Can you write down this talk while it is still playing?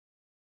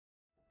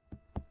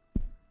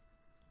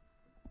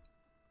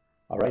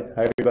All right,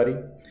 hi everybody.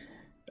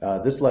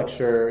 This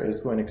lecture is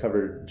going to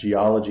cover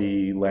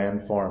geology,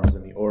 landforms,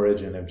 and the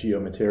origin of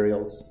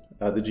geomaterials.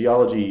 The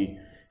geology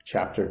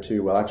chapter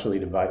 2 will actually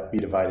be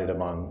divided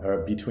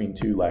between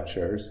two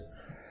lectures.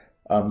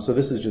 So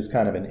this is just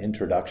kind of an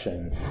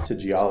introduction to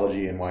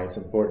geology and why it's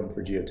important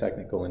for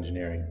geotechnical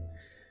engineering.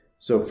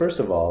 So first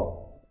of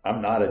all,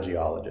 I'm not a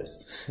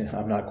geologist.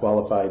 I'm not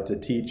qualified to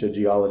teach a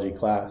geology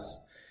class,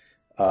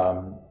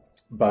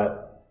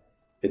 but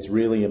it's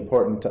really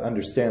important to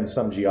understand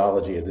some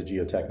geology as a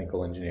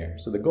geotechnical engineer.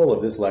 So the goal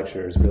of this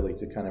lecture is really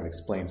to kind of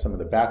explain some of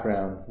the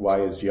background. Why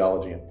is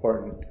geology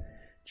important?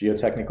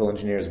 Geotechnical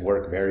engineers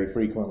work very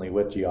frequently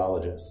with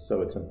geologists,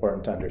 so it's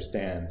important to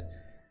understand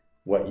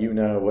what you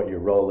know, what your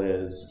role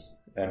is,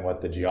 and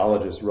what the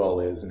geologist's role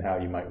is, and how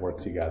you might work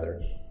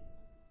together.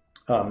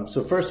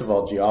 So first of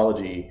all,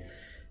 geology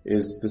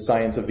is the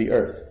science of the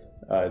earth.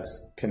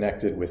 It's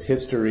connected with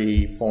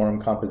history,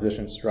 form,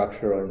 composition,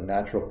 structure, and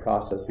natural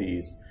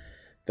processes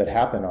that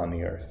happen on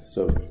the earth.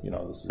 So,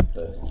 this is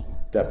the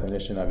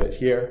definition of it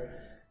here.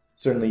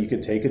 Certainly you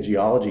could take a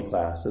geology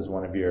class as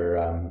one of your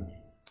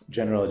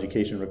general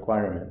education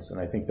requirements, and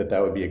I think that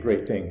that would be a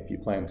great thing if you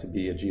plan to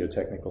be a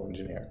geotechnical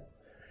engineer.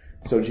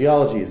 So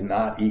geology is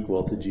not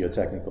equal to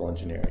geotechnical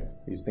engineering.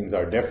 These things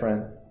are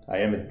different.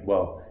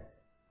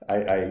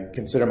 I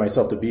consider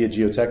myself to be a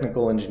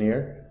geotechnical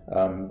engineer.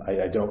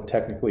 I don't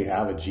technically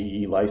have a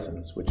GE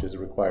license, which is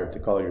required to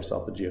call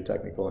yourself a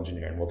geotechnical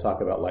engineer, and we'll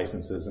talk about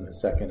licenses in a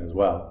second as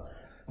well,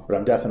 but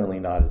I'm definitely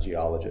not a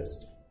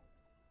geologist.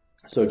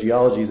 So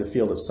geology is a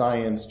field of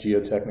science,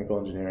 geotechnical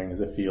engineering is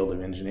a field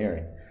of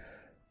engineering.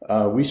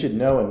 We should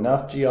know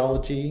enough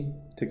geology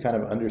to kind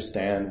of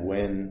understand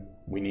when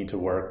we need to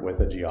work with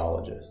a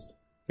geologist.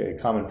 Okay, a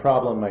common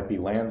problem might be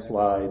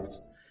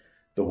landslides,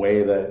 the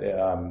way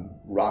that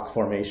rock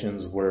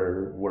formations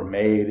were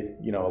made.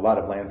 A lot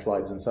of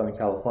landslides in Southern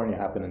California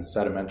happen in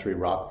sedimentary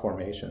rock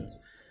formations.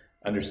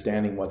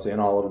 Understanding what's in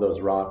all of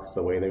those rocks,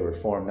 the way they were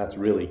formed, that's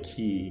really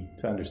key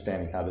to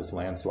understanding how this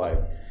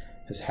landslide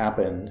has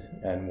happened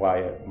and why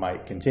it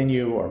might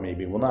continue or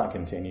maybe will not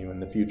continue in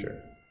the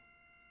future.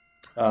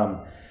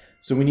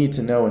 So we need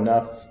to know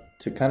enough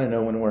to kind of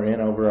know when we're in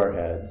over our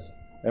heads,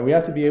 and we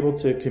have to be able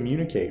to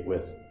communicate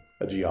with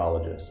a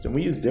geologist, and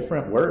we use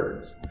different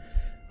words.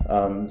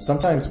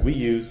 Sometimes we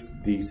use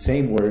the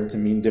same word to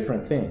mean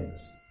different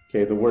things.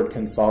 Okay, the word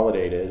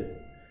consolidated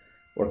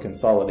or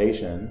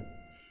consolidation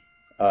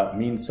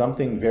means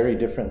something very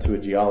different to a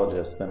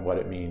geologist than what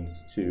it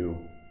means to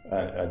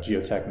a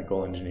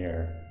geotechnical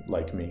engineer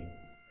like me.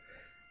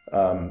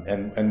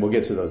 And we'll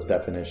get to those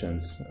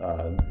definitions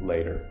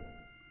later.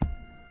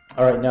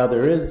 All right, now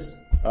there is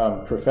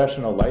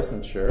professional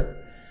licensure.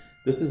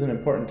 This is an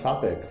important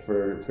topic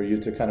for you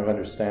to kind of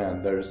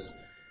understand.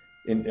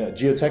 A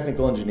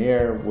geotechnical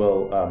engineer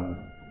will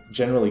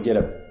generally get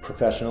a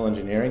professional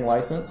engineering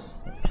license,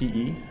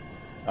 PE.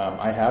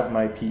 I have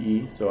my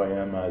PE, so I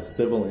am a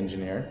civil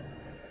engineer.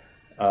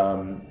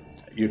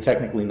 You're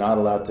technically not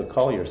allowed to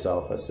call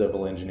yourself a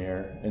civil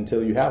engineer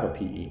until you have a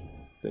PE.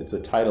 It's a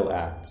title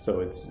act,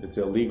 so it's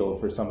illegal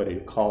for somebody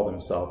to call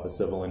themselves a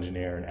civil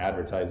engineer and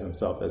advertise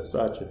themselves as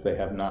such if they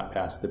have not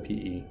passed the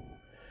PE.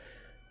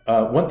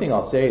 One thing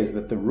I'll say is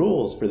that the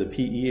rules for the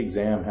PE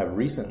exam have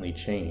recently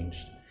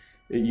changed.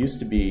 It used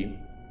to be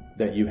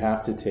that you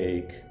have to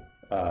take,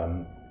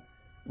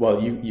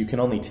 you can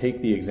only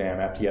take the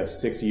exam after you have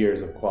 6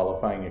 years of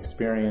qualifying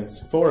experience,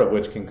 4 of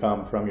which can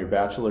come from your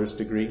bachelor's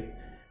degree,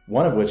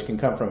 1 of which can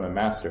come from a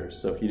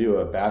master's. So if you do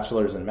a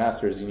bachelor's and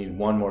master's, you need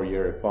 1 more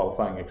year of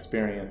qualifying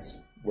experience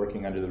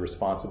working under the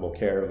responsible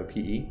care of a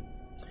PE.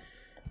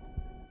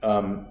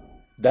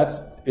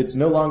 It's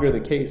no longer the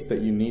case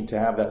that you need to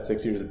have that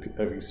 6 years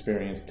of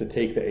experience to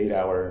take the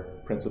 8-hour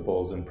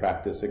principles and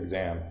practice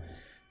exam.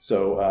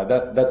 So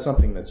that's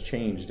something that's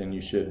changed, and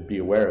you should be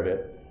aware of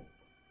it.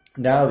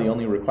 Now the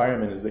only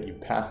requirement is that you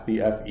pass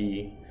the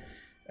FE,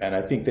 and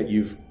I think that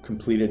you've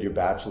completed your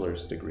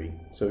bachelor's degree.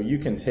 So you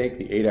can take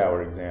the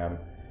 8-hour exam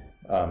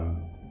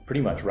pretty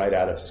much right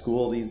out of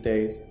school these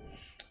days,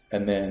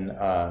 and then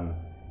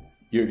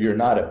you're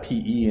not a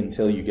PE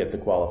until you get the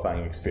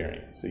qualifying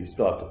experience. So you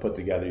still have to put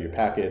together your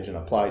package and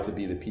apply to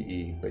be the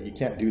PE, but you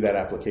can't do that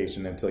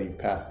application until you've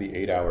passed the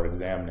 8-hour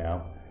exam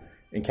now.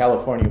 In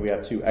California, we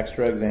have 2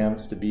 extra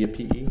exams to be a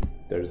PE.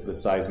 There's the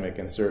seismic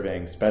and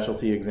surveying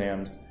specialty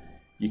exams.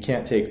 You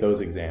can't take those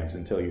exams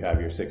until you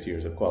have your 6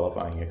 years of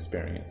qualifying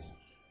experience.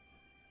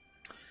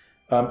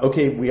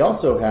 Okay, we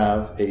also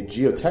have a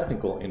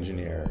geotechnical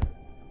engineer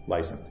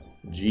license,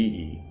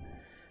 GE.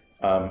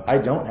 I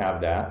don't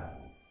have that.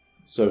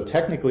 So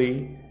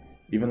technically,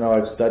 even though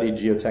I've studied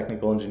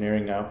geotechnical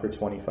engineering now for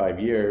 25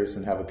 years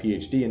and have a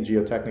PhD in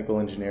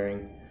geotechnical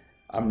engineering,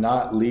 I'm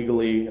not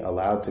legally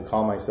allowed to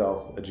call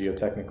myself a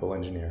geotechnical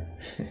engineer.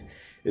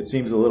 It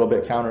seems a little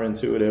bit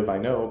counterintuitive, I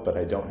know, but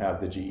I don't have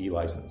the GE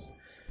license.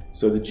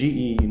 So the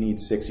GE, you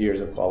need 6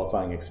 years of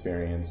qualifying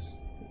experience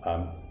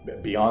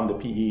beyond the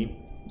PE,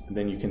 and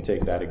then you can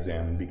take that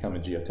exam and become a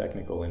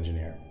geotechnical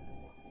engineer.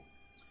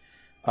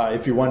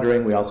 If you're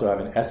wondering, we also have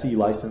an SE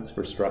license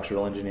for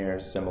structural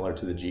engineers, similar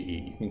to the GE.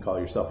 You can call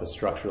yourself a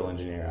structural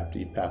engineer after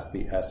you pass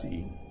the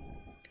SE.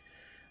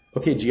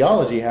 Okay,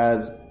 geology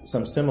has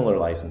some similar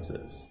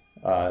licenses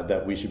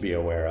that we should be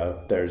aware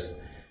of. There's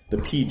the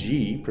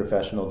PG,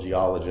 professional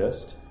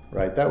geologist,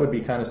 right? That would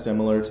be kind of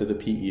similar to the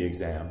PE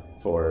exam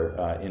for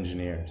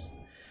engineers.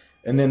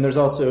 And then there's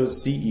also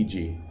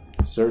CEG,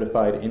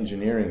 certified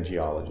engineering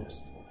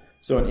geologist.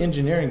 So an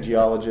engineering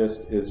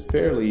geologist is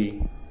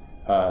fairly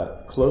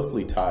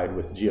closely tied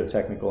with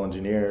geotechnical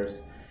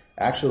engineers.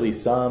 Actually,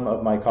 some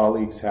of my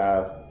colleagues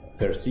have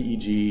their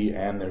CEG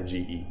and their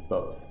GE,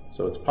 both.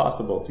 So it's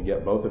possible to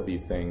get both of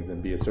these things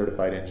and be a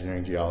certified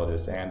engineering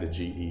geologist and a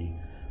GE,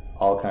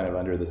 all kind of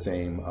under the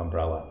same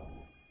umbrella.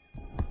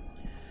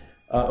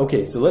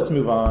 Okay, so let's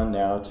move on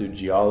now to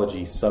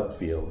geology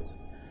subfields.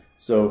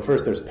 So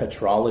first there's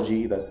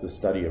petrology, that's the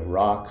study of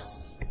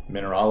rocks.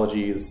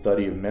 Mineralogy is the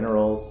study of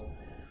minerals.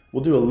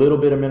 We'll do a little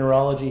bit of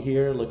mineralogy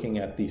here, looking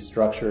at the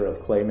structure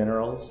of clay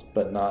minerals,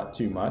 but not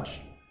too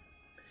much.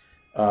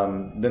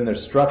 Then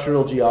there's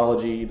structural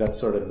geology, that's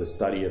sort of the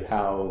study of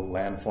how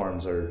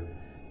landforms are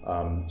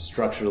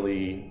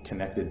structurally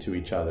connected to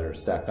each other,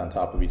 stacked on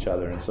top of each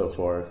other, and so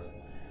forth.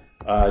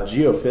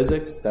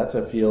 Geophysics, that's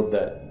a field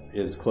that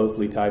is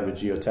closely tied with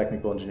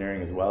geotechnical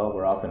engineering as well.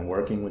 We're often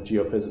working with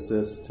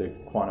geophysicists to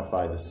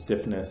quantify the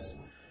stiffness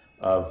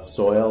of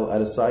soil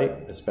at a site,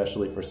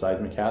 especially for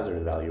seismic hazard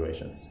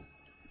evaluations.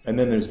 And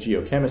then there's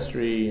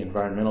geochemistry,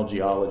 environmental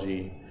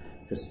geology,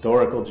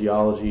 historical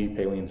geology,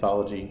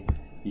 paleontology,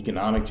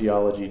 economic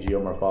geology,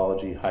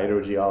 geomorphology,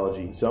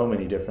 hydrogeology, so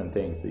many different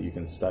things that you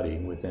can study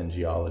within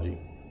geology.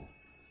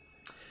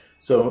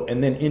 So,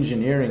 and then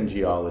engineering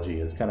geology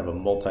is kind of a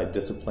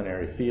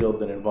multidisciplinary field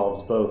that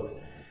involves both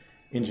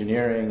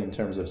engineering in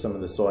terms of some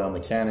of the soil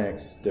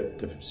mechanics,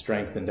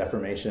 strength and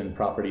deformation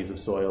properties of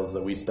soils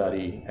that we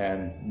study,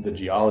 and the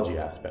geology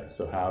aspect.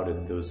 So how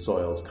did those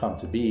soils come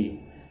to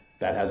be?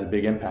 That has a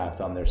big impact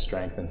on their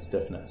strength and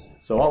stiffness.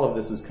 So all of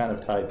this is kind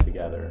of tied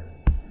together.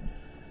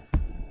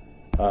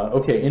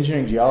 Okay,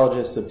 engineering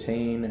geologists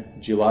obtain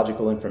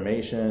geological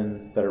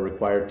information that are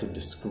required to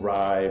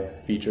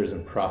describe features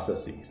and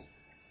processes,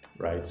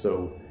 right?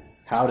 So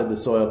how did the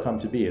soil come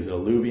to be? Is it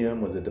alluvium?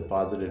 Was it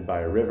deposited by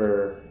a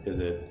river? Is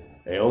it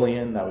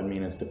aeolian? That would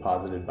mean it's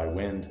deposited by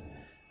wind.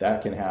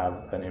 That can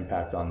have an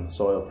impact on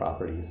soil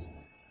properties.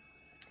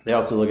 They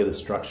also look at the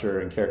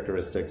structure and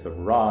characteristics of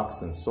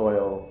rocks and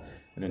soil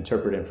and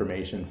interpret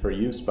information for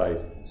use by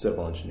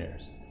civil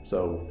engineers.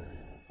 So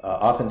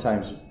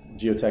oftentimes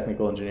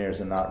geotechnical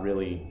engineers are not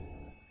really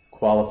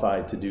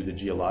qualified to do the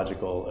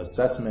geological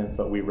assessment,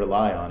 but we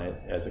rely on it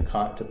as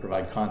to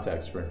provide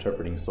context for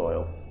interpreting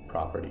soil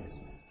properties.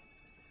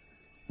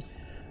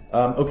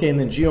 Okay, and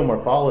then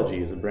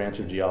geomorphology is a branch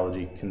of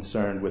geology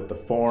concerned with the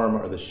form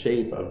or the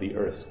shape of the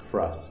Earth's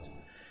crust.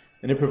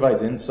 And it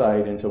provides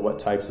insight into what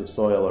types of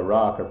soil or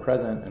rock are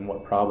present and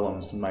what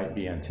problems might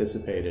be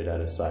anticipated at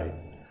a site.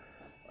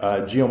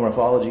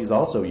 Geomorphology is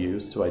also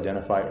used to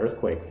identify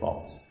earthquake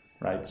faults,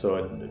 right? So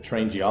a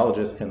trained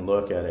geologist can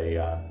look at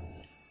a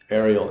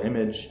aerial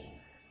image,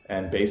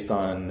 and based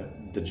on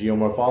the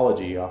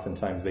geomorphology,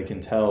 oftentimes they can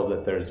tell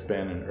that there's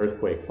been an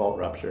earthquake fault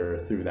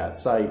rupture through that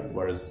site,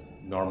 whereas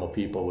normal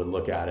people would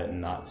look at it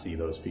and not see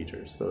those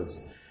features. So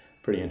it's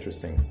pretty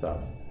interesting stuff.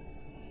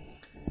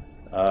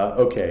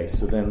 Okay,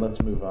 so then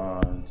let's move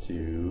on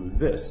to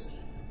this.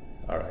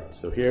 All right,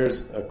 so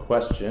here's a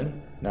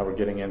question. Now we're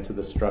getting into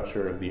the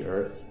structure of the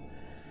Earth.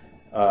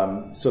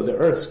 So the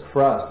Earth's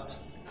crust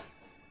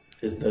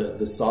is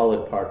the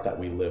solid part that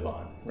we live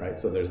on, right?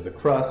 So there's the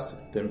crust,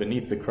 then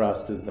beneath the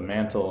crust is the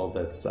mantle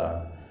that's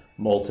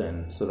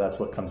molten. So that's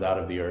what comes out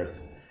of the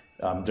Earth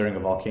during a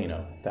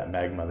volcano. That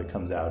magma that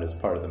comes out is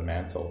part of the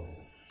mantle.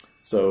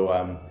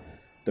 So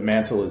the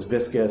mantle is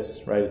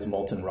viscous, right? It's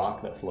molten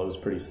rock that flows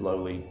pretty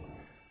slowly.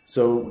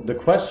 So the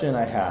question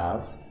I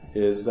have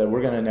is that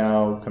we're going to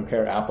now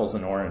compare apples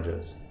and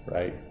oranges,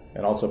 right?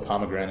 And also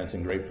pomegranates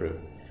and grapefruit.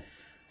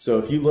 So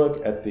if you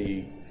look at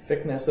the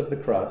thickness of the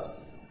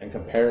crust and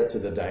compare it to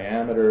the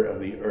diameter of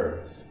the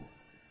Earth,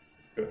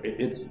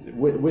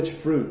 which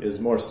fruit is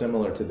more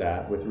similar to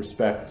that with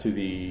respect to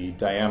the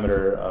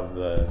diameter of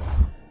the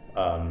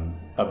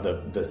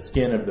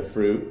skin of the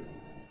fruit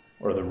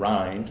or the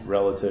rind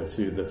relative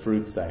to the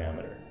fruit's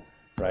diameter,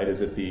 right?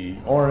 Is it the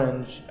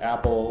orange,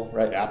 apple,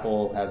 right?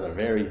 Apple has a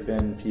very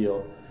thin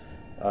peel.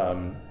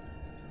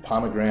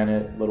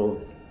 Pomegranate,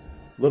 little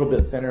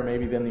bit thinner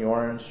maybe than the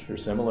orange, or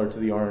similar to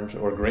the orange,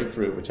 or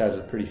grapefruit, which has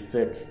a pretty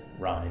thick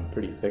rind,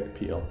 pretty thick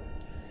peel.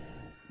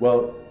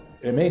 Well,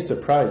 it may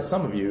surprise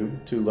some of you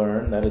to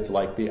learn that it's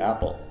like the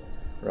apple,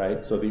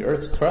 right? So the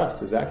Earth's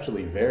crust is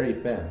actually very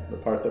thin. The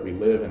part that we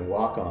live and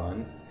walk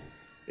on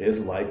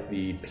is like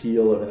the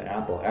peel of an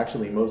apple.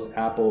 Actually, most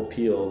apple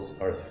peels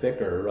are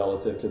thicker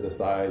relative to the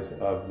size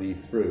of the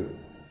fruit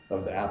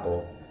of the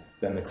apple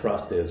than the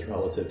crust is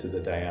relative to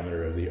the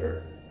diameter of the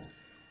Earth.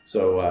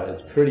 So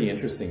it's pretty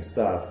interesting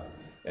stuff.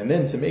 And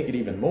then to make it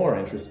even more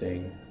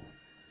interesting,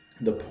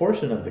 the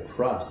portion of the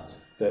crust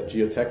that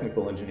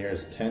geotechnical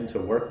engineers tend to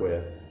work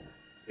with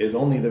is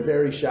only the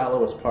very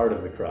shallowest part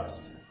of the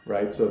crust,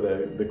 right? So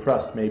the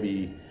crust may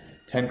be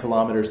 10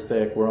 kilometers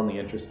thick. We're only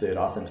interested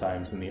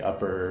oftentimes in the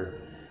upper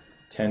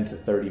 10 to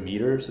 30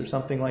 meters or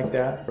something like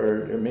that,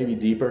 for maybe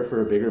deeper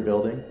for a bigger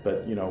building.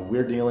 But you know,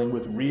 we're dealing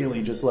with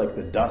really just like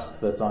the dust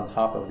that's on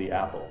top of the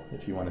apple,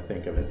 if you want to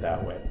think of it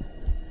that way.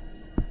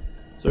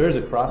 So here's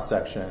a cross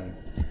section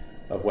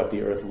of what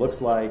the Earth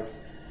looks like.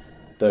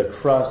 The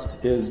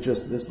crust is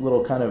just this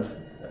little kind of,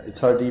 it's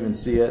hard to even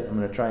see it. I'm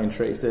going to try and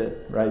trace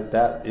it, right?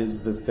 That is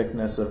the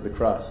thickness of the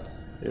crust.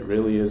 It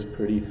really is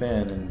pretty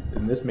thin,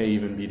 and this may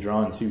even be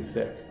drawn too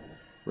thick.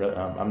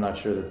 I'm not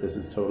sure that this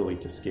is totally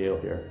to scale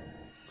here.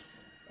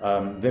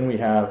 Then we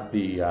have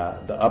the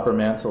upper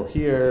mantle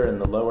here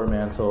and the lower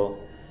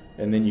mantle,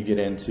 and then you get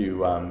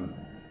into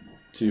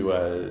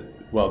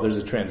well, there's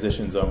a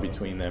transition zone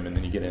between them, and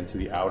then you get into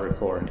the outer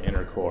core and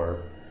inner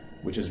core,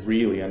 which is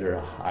really under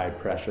a high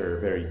pressure,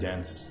 very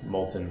dense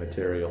molten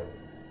material.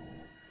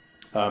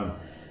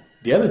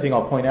 The other thing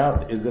I'll point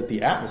out is that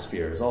the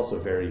atmosphere is also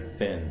very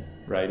thin,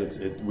 right?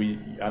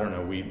 I don't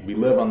know, we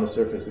live on the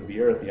surface of the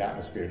Earth. The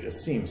atmosphere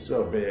just seems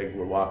so big.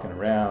 We're walking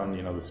around,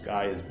 you know, the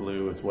sky is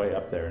blue, it's way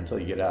up there until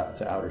you get out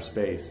to outer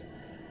space.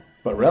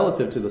 But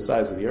relative to the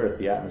size of the Earth,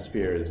 the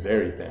atmosphere is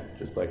very thin,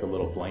 just like a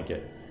little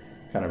blanket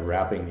kind of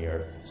wrapping the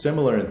Earth.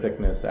 Similar in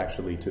thickness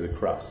actually to the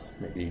crust,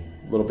 maybe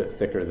a little bit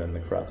thicker than the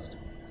crust.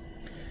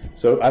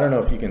 So I don't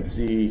know if you can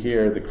see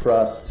here the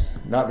crust,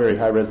 not very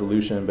high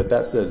resolution, but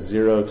that says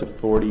 0 to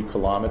 40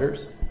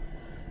 kilometers,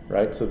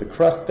 right? So the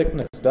crust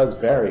thickness does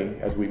vary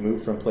as we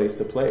move from place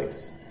to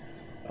place.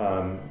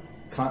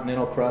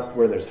 Continental crust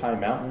where there's high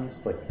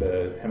mountains, like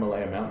the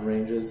Himalaya mountain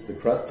ranges, the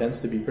crust tends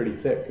to be pretty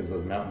thick because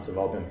those mountains have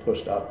all been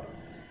pushed up,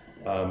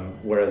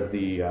 whereas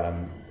the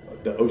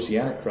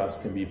oceanic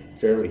crust can be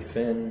fairly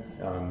thin.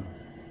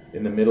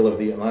 In the middle of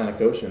the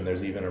Atlantic Ocean,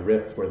 there's even a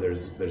rift where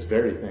there's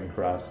very thin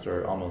crust,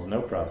 or almost no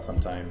crust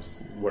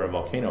sometimes, where a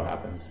volcano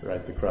happens,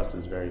 right? The crust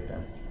is very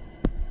thin.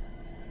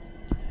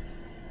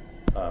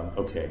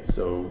 Okay,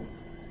 so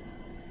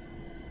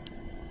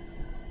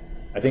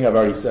I think I've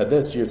already said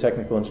this.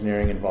 Geotechnical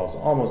engineering involves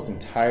almost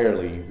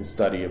entirely the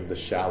study of the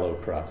shallow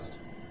crust.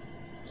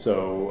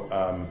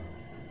 So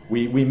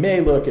we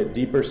may look at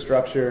deeper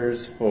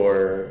structures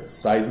for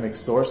seismic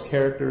source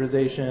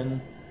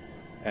characterization.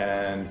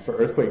 And for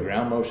earthquake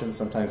ground motion,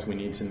 sometimes we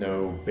need to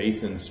know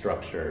basin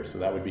structure. So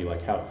that would be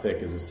like, how thick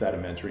is a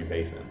sedimentary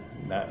basin?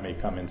 And that may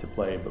come into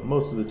play, but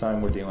most of the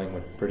time we're dealing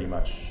with pretty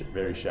much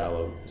very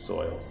shallow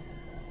soils.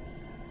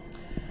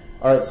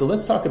 All right, so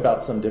let's talk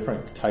about some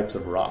different types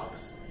of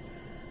rocks.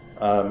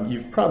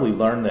 You've probably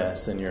learned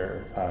this in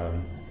your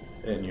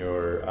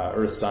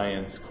earth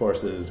science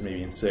courses,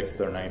 maybe in 6th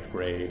or 9th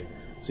grade.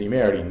 So you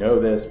may already know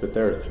this, but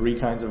there are 3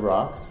 kinds of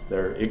rocks.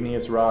 There are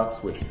igneous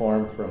rocks, which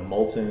form from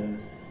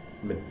molten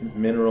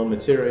mineral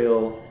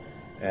material,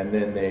 and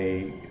then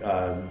they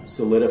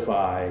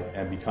solidify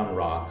and become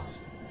rocks,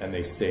 and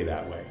they stay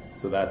that way.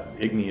 So that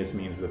igneous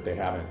means that they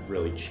haven't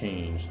really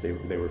changed.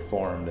 They were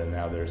formed, and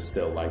now they're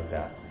still like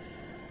that.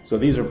 So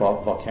these are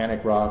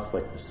volcanic rocks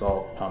like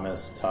basalt,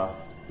 pumice, tuff,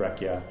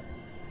 breccia.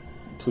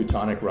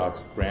 Plutonic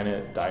rocks,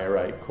 granite,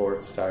 diorite,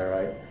 quartz,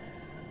 diorite.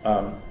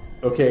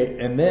 Okay,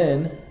 and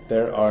then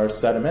there are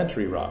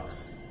sedimentary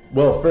rocks.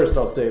 Well, first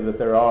I'll say that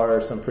there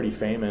are some pretty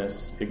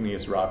famous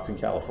igneous rocks in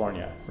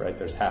California, right?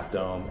 There's Half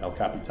Dome, El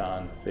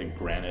Capitan, big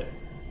granite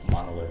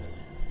monoliths,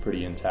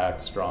 pretty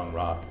intact, strong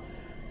rock.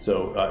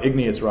 So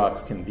igneous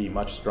rocks can be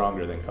much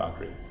stronger than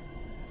concrete.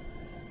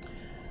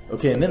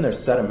 Okay, and then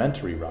there's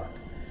sedimentary rock.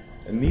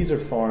 And these are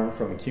formed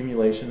from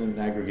accumulation and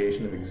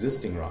aggregation of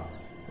existing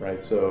rocks,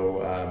 right?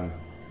 So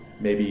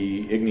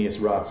maybe igneous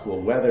rocks will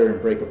weather and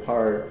break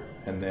apart,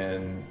 and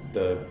then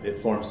it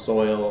forms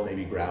soil,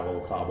 maybe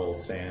gravel, cobble,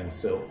 sand,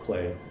 silt,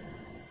 clay.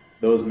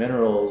 Those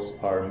minerals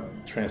are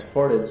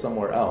transported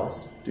somewhere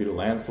else due to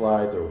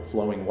landslides or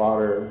flowing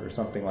water or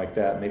something like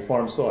that, and they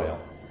form soil.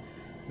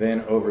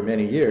 Then over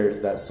many years,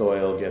 that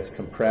soil gets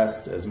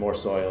compressed as more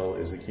soil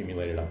is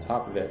accumulated on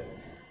top of it,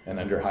 and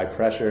under high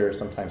pressure,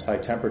 sometimes high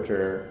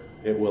temperature,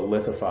 it will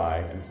lithify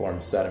and form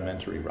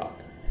sedimentary rock.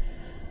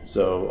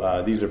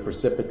 So these are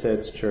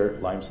precipitates,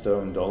 chert,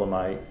 limestone,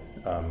 dolomite,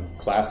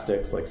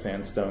 clastics like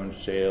sandstone,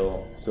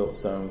 shale,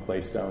 siltstone,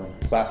 claystone.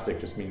 Clastic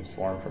just means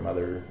formed from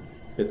other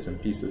bits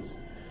and pieces.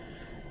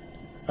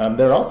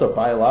 There are also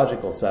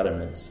biological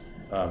sediments.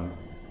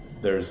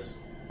 There's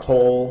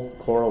coal,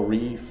 coral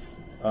reef,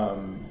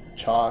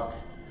 chalk.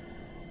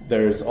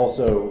 There's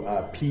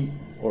also peat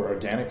or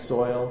organic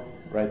soil,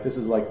 right? This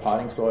is like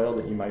potting soil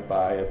that you might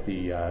buy at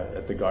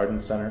the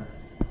garden center.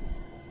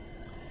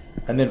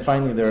 And then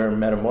finally there are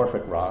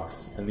metamorphic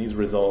rocks, and these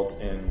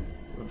result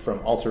from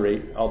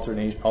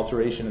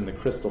alteration in the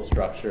crystal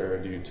structure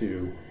due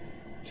to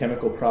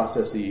chemical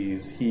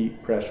processes,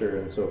 heat, pressure,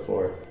 and so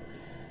forth.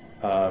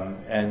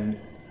 And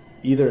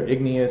either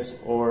igneous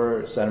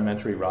or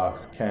sedimentary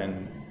rocks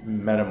can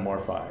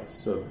metamorphize.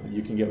 So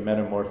you can get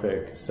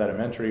metamorphic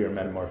sedimentary or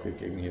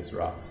metamorphic igneous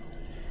rocks.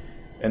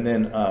 And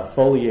then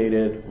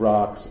foliated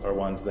rocks are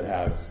ones that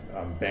have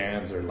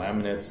bands or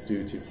laminates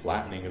due to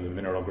flattening of the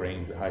mineral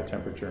grains at high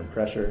temperature and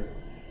pressure.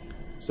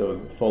 So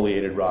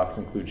foliated rocks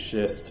include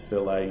schist,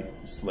 phyllite,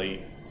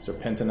 slate,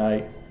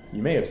 serpentinite.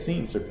 You may have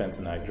seen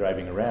serpentinite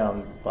driving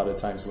around. A lot of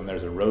times when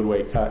there's a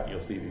roadway cut, you'll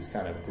see these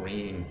kind of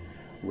green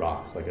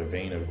rocks, like a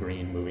vein of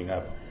green moving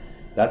up.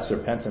 That's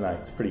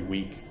serpentinite. It's pretty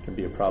weak. It can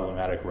be a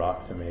problematic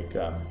rock to make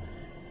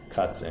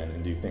cuts in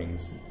and do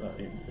things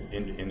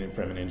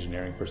from an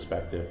engineering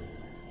perspective.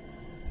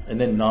 And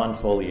then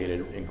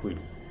non-foliated include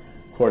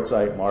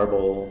quartzite,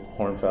 marble,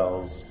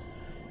 hornfels,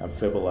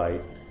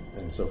 amphibolite,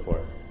 and so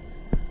forth.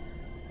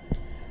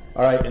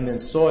 All right, and then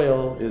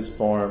soil is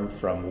formed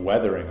from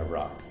weathering of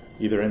rock,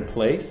 either in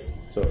place.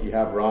 So if you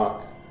have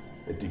rock,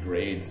 it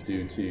degrades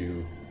due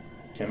to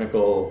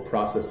chemical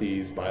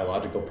processes,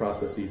 biological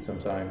processes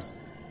sometimes,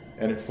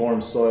 and it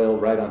forms soil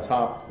right on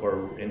top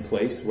or in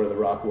place where the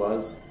rock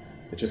was.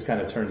 It just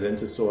kind of turns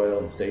into soil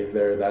and stays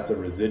there. That's a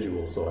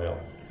residual soil.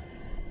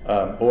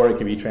 Or it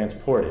can be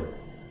transported,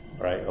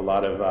 right? A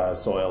lot of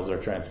soils are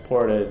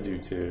transported due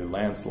to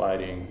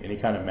landsliding, any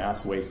kind of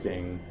mass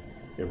wasting,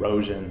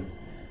 erosion.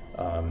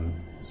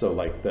 So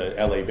like the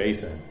LA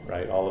basin,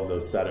 right? All of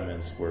those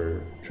sediments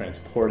were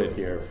transported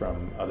here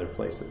from other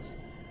places.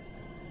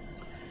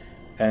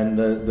 And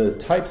the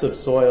types of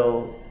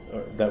soil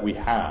that we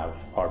have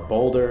are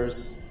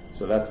boulders.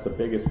 So that's the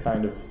biggest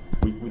kind of,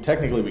 we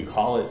technically we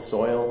call it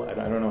soil. I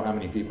don't know how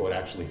many people would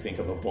actually think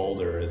of a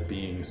boulder as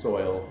being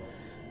soil,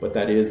 but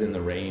that is in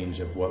the range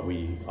of what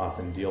we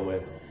often deal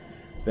with.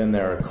 Then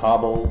there are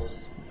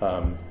cobbles.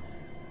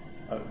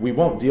 We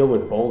won't deal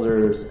with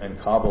boulders and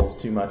cobbles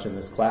too much in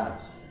this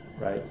class,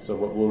 right? So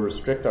what we'll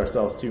restrict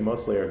ourselves to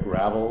mostly are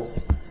gravels,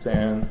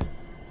 sands,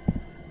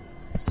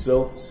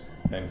 silts,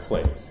 and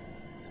clays.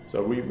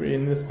 So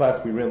in this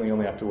class, we really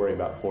only have to worry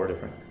about 4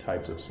 different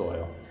types of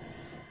soil.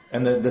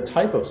 And the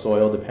type of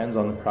soil depends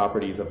on the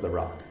properties of the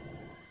rock.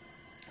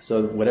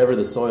 So whatever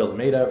the soil is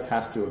made of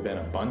has to have been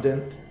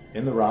abundant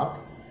in the rock,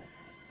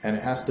 and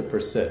it has to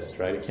persist,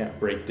 right? It can't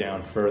break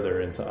down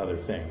further into other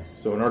things.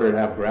 So in order to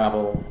have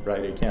gravel, right,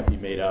 it can't be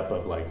made up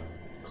of like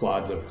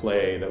clods of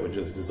clay that would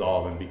just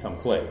dissolve and become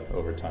clay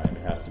over time.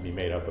 It has to be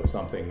made up of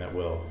something that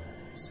will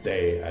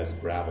stay as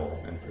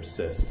gravel and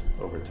persist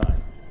over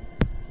time.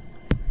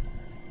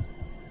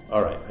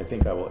 All right, I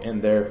think I will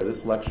end there for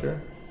this lecture.